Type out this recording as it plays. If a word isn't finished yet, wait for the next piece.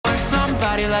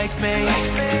somebody like me.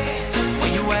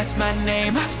 When you asked my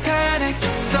name, I panicked.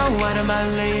 So what am I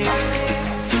leave?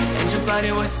 And your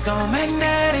body was so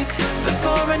magnetic.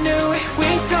 Before I knew it, we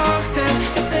talked, and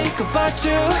I think about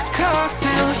you a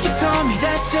cocktail. You told me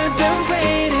that you've been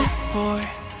waiting for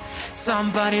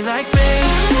somebody like me.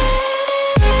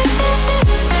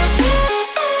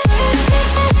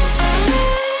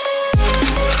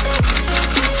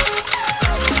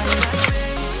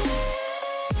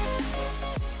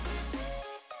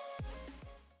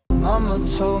 Mama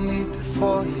told me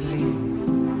before you leave,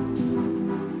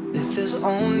 if there's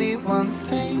only one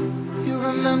thing you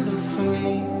remember from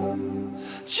me,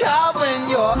 child, when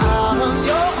you're out on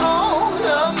your own,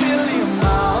 a million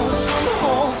miles from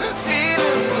home,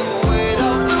 feeling the weight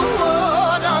of the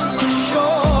world on your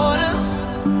shoulders.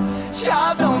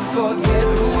 Child, don't forget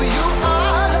who you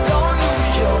are, don't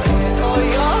lose your head or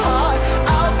your heart.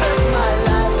 I'll bet my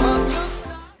life on your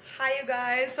star. Hi you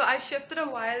guys, so I shifted a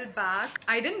while back.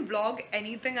 I didn't vlog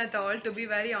anything at all, to be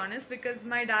very honest, because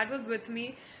my dad was with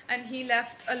me and he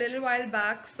left a little while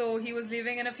back, so he was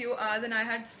leaving in a few hours and I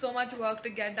had so much work to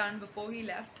get done before he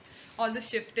left, all the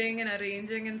shifting and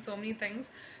arranging and so many things.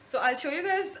 So I'll show you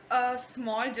guys a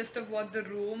small gist of what the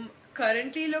room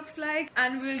currently looks like,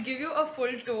 and we'll give you a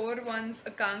full tour once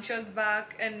Akanksha's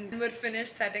back and we're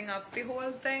finished setting up the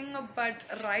whole thing. But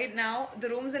right now the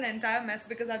room's an entire mess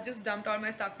because I've just dumped all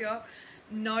my stuff here,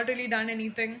 not really done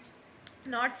anything,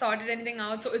 not sorted anything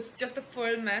out, so it's just a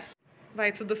full mess.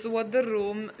 Right, so this is what the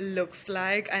room looks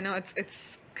like. I know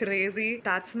it's crazy.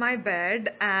 That's my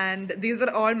bed, and these are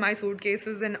all my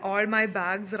suitcases and all my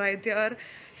bags right here.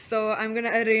 So I'm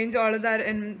gonna arrange all of that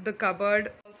in the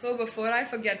cupboard. Also, before I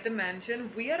forget to mention,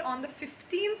 we are on the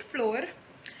 15th floor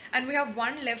and we have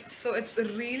one lift, so it's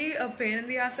really a pain in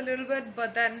the ass a little bit,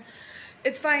 but then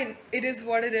it's fine. It is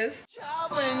what it is.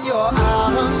 Child, when you're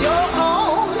out on your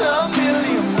own, a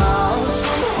million miles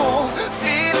from home,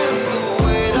 feeling the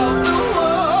weight of the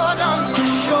world on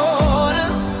your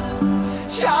shoulders.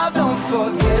 Child, don't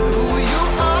forget who you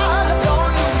are,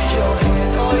 don't lose your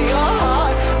head or your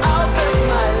heart. I'll bet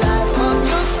my life on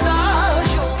your stars.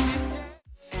 You'll be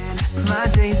And my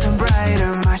days are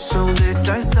brighter, my shoulders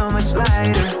are so much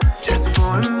lighter. Just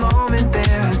for a moment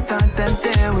there, I thought that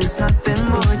there was nothing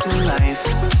more to life.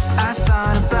 I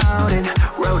thought about it,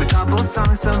 wrote a couple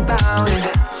songs about it.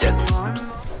 Just for a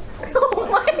moment. Oh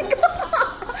my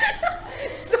god!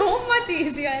 So much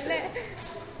easier.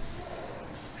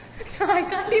 I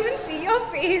can't even see your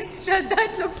face, Shraddha.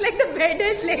 It looks like the bed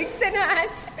has legs and a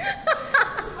hand.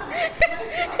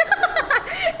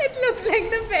 It looks like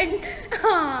the bed.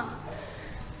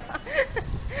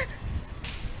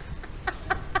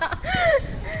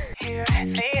 Here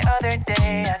the other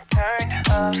day, I turned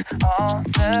off all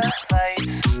the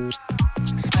lights.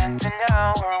 Spent an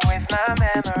hour with my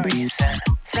memories, and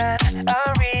then I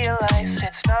realized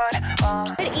it's not all.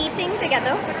 We're eating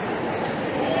together.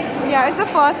 Yeah, it's the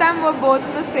first time we're both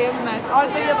in the same mess. All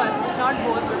three of us, not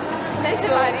both. There's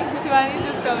Shivani. Shivani's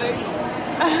just coming.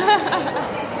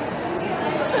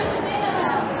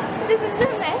 This is the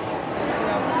mess.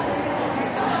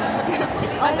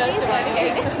 And that's Shivani.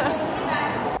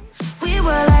 We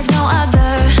were like no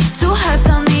other, two hearts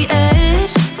on the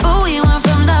edge, but we went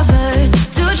from lovers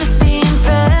to just being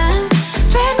friends.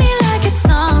 Play me like a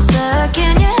song stuck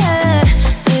in your head,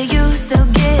 but you still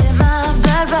get my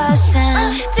blood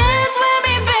rushing. Dance with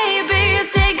me, baby, you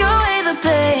take away the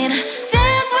pain.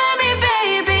 Dance with me,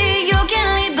 baby, you can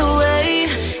lead the way.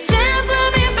 Dance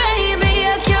with me, baby,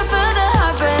 a cure for the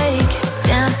heartbreak.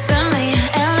 Dance with me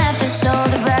and let the soul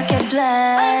the record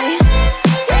play.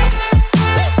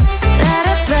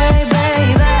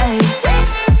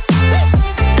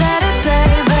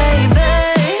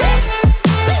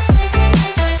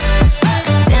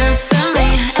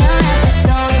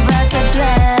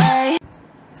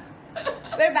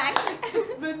 We're back.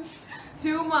 It's been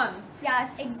 2 months. Yes,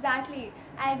 exactly.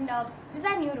 And this is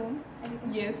our new room, as you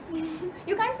can Yes. see.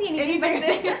 You can't see anything, but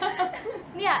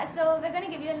yeah, so we're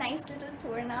gonna give you a nice little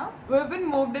tour now. We've been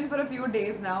moved in for a few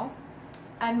days now,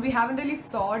 and we haven't really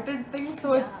sorted things,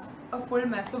 so it's a full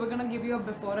mess. So we're gonna give you a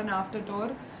before and after tour,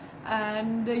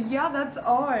 and yeah, that's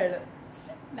all.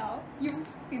 Now you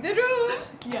see the room.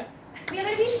 Yes. We are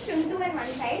gonna be Shuntu on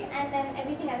one side, and then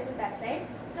everything else is that side.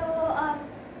 So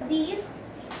these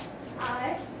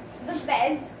are the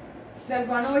beds. There's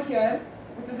one over here,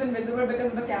 which is invisible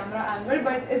because of the camera angle,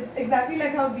 but it's exactly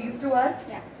like how these two are.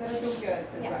 Yeah. There are two here as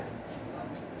Yeah. well.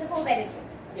 It's a 4-bedroom.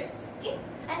 Yes. Okay.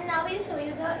 And now we'll show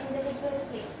you the individual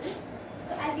places.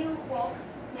 So as you walk,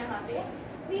 यहाँ पे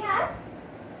we have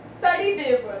Study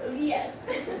tables. yes.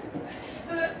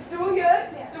 So 2 here,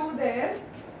 Yeah. 2 there,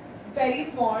 very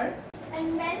small.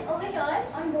 And then over here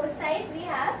on both sides we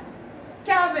have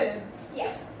cabinets.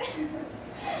 yes.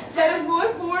 There is more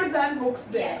food than books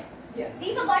there. Yes. Yes.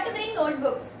 We forgot to bring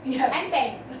notebooks Yes. and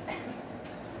pen.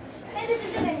 Then this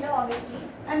is the window obviously.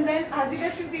 And then as you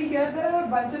guys can see here, there are a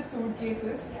bunch of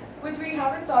suitcases which we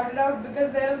haven't sorted out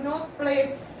because there is no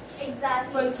place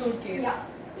Exactly. for suitcase. Yeah.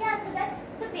 Yeah, so that's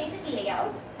the basic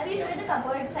layout. I will show you the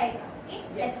cupboard side now. Okay?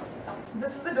 Yes. Let's go.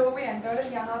 This is the door we entered, and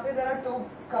here there are 2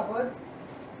 cupboards.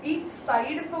 Each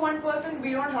side is for one person.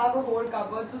 We don't have a whole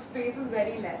cupboard, so space is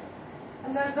very less.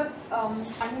 And there's this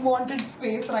unwanted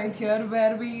space right here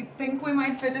where we think we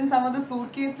might fit in some of the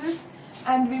suitcases,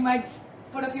 and we might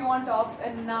put a few on top.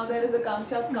 And now there is a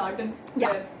Kamsha's carton.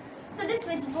 Yes. So the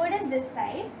switchboard is this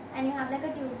side, and you have like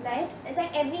a tube light. It's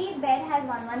like every bed has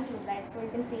one tube light, so you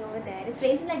can see over there. It's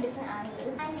placed in like different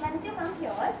angles. And once you come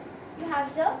here, you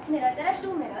have the mirror. There are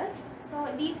 2 mirrors. So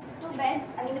these 2 beds,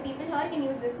 I mean the people here can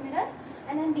use this mirror,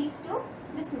 and then these 2,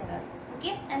 this mirror.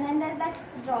 Okay, and then there's like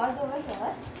drawers over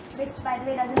here, which by the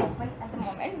way doesn't open at the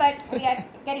moment, but we are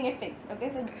getting it fixed. Okay,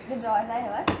 so the drawers are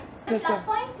here. The plug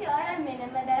points here are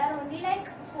minimal. There are only like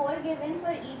 4 given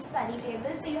for each study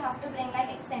table, so you have to bring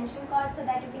like extension cords so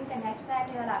that you can connect that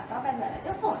to your laptop as well as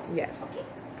your phone. Yes. Okay.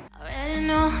 Already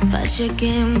know about your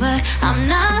game, but I'm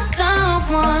not the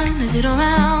one to sit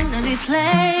around and be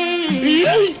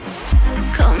played.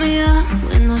 Call me up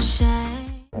with no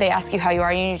shame. They ask you how you are,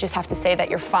 and you just have to say that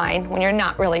you're fine when you're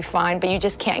not really fine, but you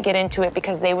just can't get into it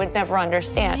because they would never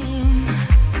understand.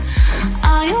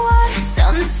 All your words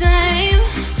sound the same,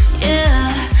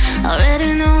 yeah.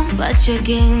 Already know about your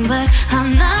game, but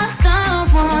I'm not the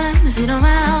one to sit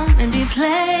around and be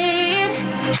played.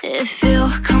 If you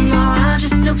come around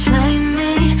just to play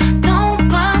me, don't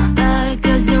bother,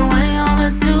 cause you ain't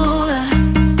overdue.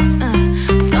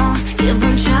 Don't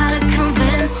even try to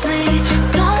convince me.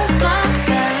 Don't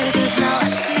bother, cause now I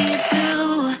see you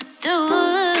through.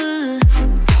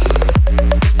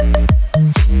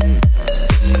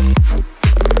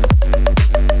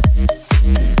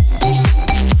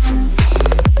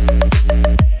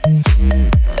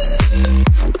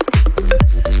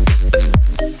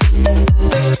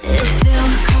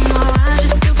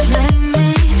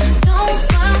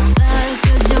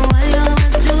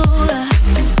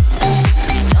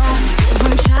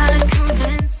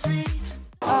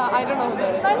 I don't know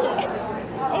this. Funny.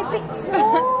 If we, no,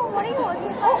 what are you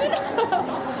watching?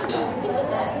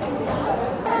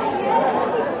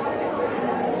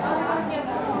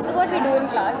 This is what we do in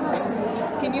class.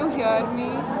 Can you hear me?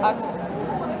 Us.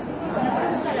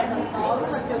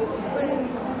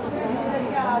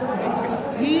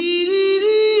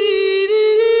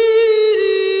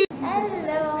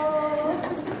 Hello.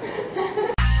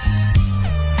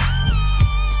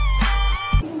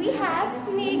 We have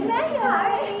Meghna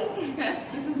here.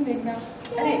 This is Meghna.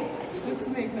 Arey, this is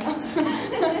Meghna.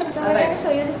 So we're going to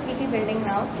show you this pretty building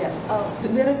now. Yes.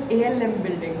 There are ALM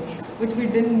buildings which we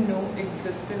didn't know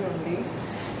existed only.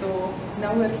 So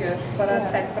now we're here for our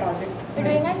set project. We're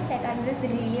doing our set on this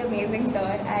really amazing sir,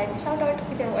 and shout out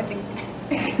if you're watching.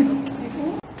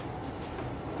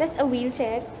 Just a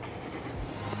wheelchair.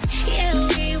 Yeah,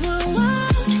 we were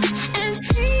wild and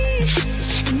free,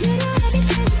 and you know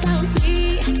everything about me.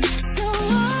 So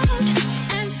wild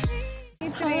and free.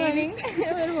 It's raining.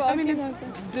 We're walking. I mean, it's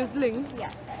drizzling.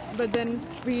 Yeah. But then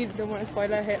we don't want to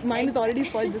spoil our hair. Mine is already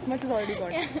spoiled. This much is already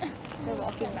gone. We're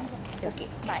walking now. Okay,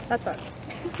 bye. That's all.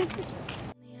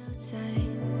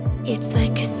 It's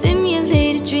like a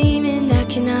simulated dream, and I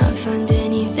cannot find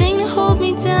anything to hold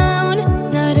me down.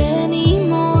 Not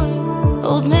anymore.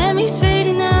 Old memories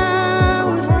fading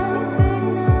out.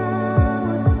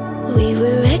 We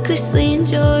were recklessly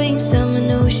enjoying summer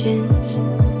notions.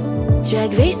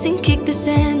 Drag racing, kick the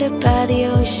sand up by the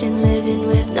ocean, living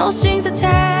with no strings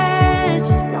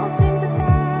attached.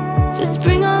 Just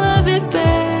bring all of it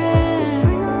back.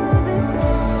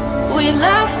 We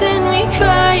laughed and we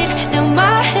cried. Now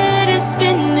my head is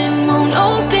spinning, won't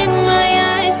open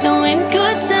my eyes, knowing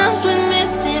good times we're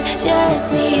missing.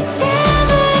 Just need time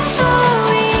before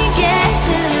we get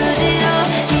to it all.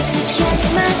 Need to catch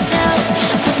myself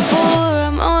before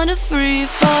I'm on a free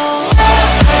fall.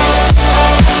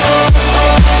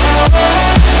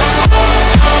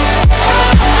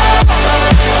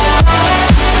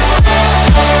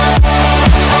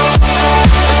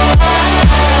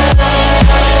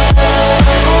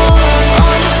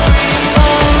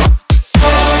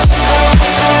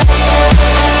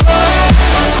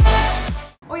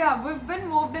 Oh yeah, we've been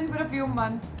moved in for a few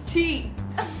months. Chee!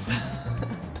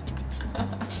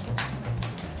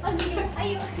 Are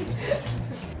you?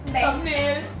 Bed.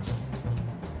 Thumbnail.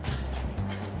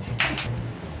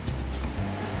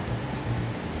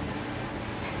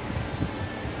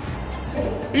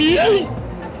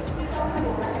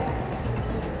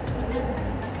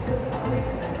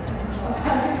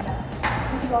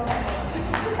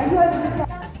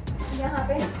 यहाँ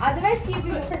पे otherwise keep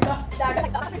you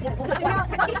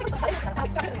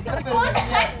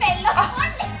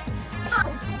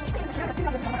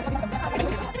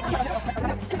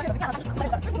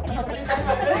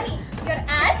your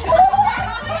ass.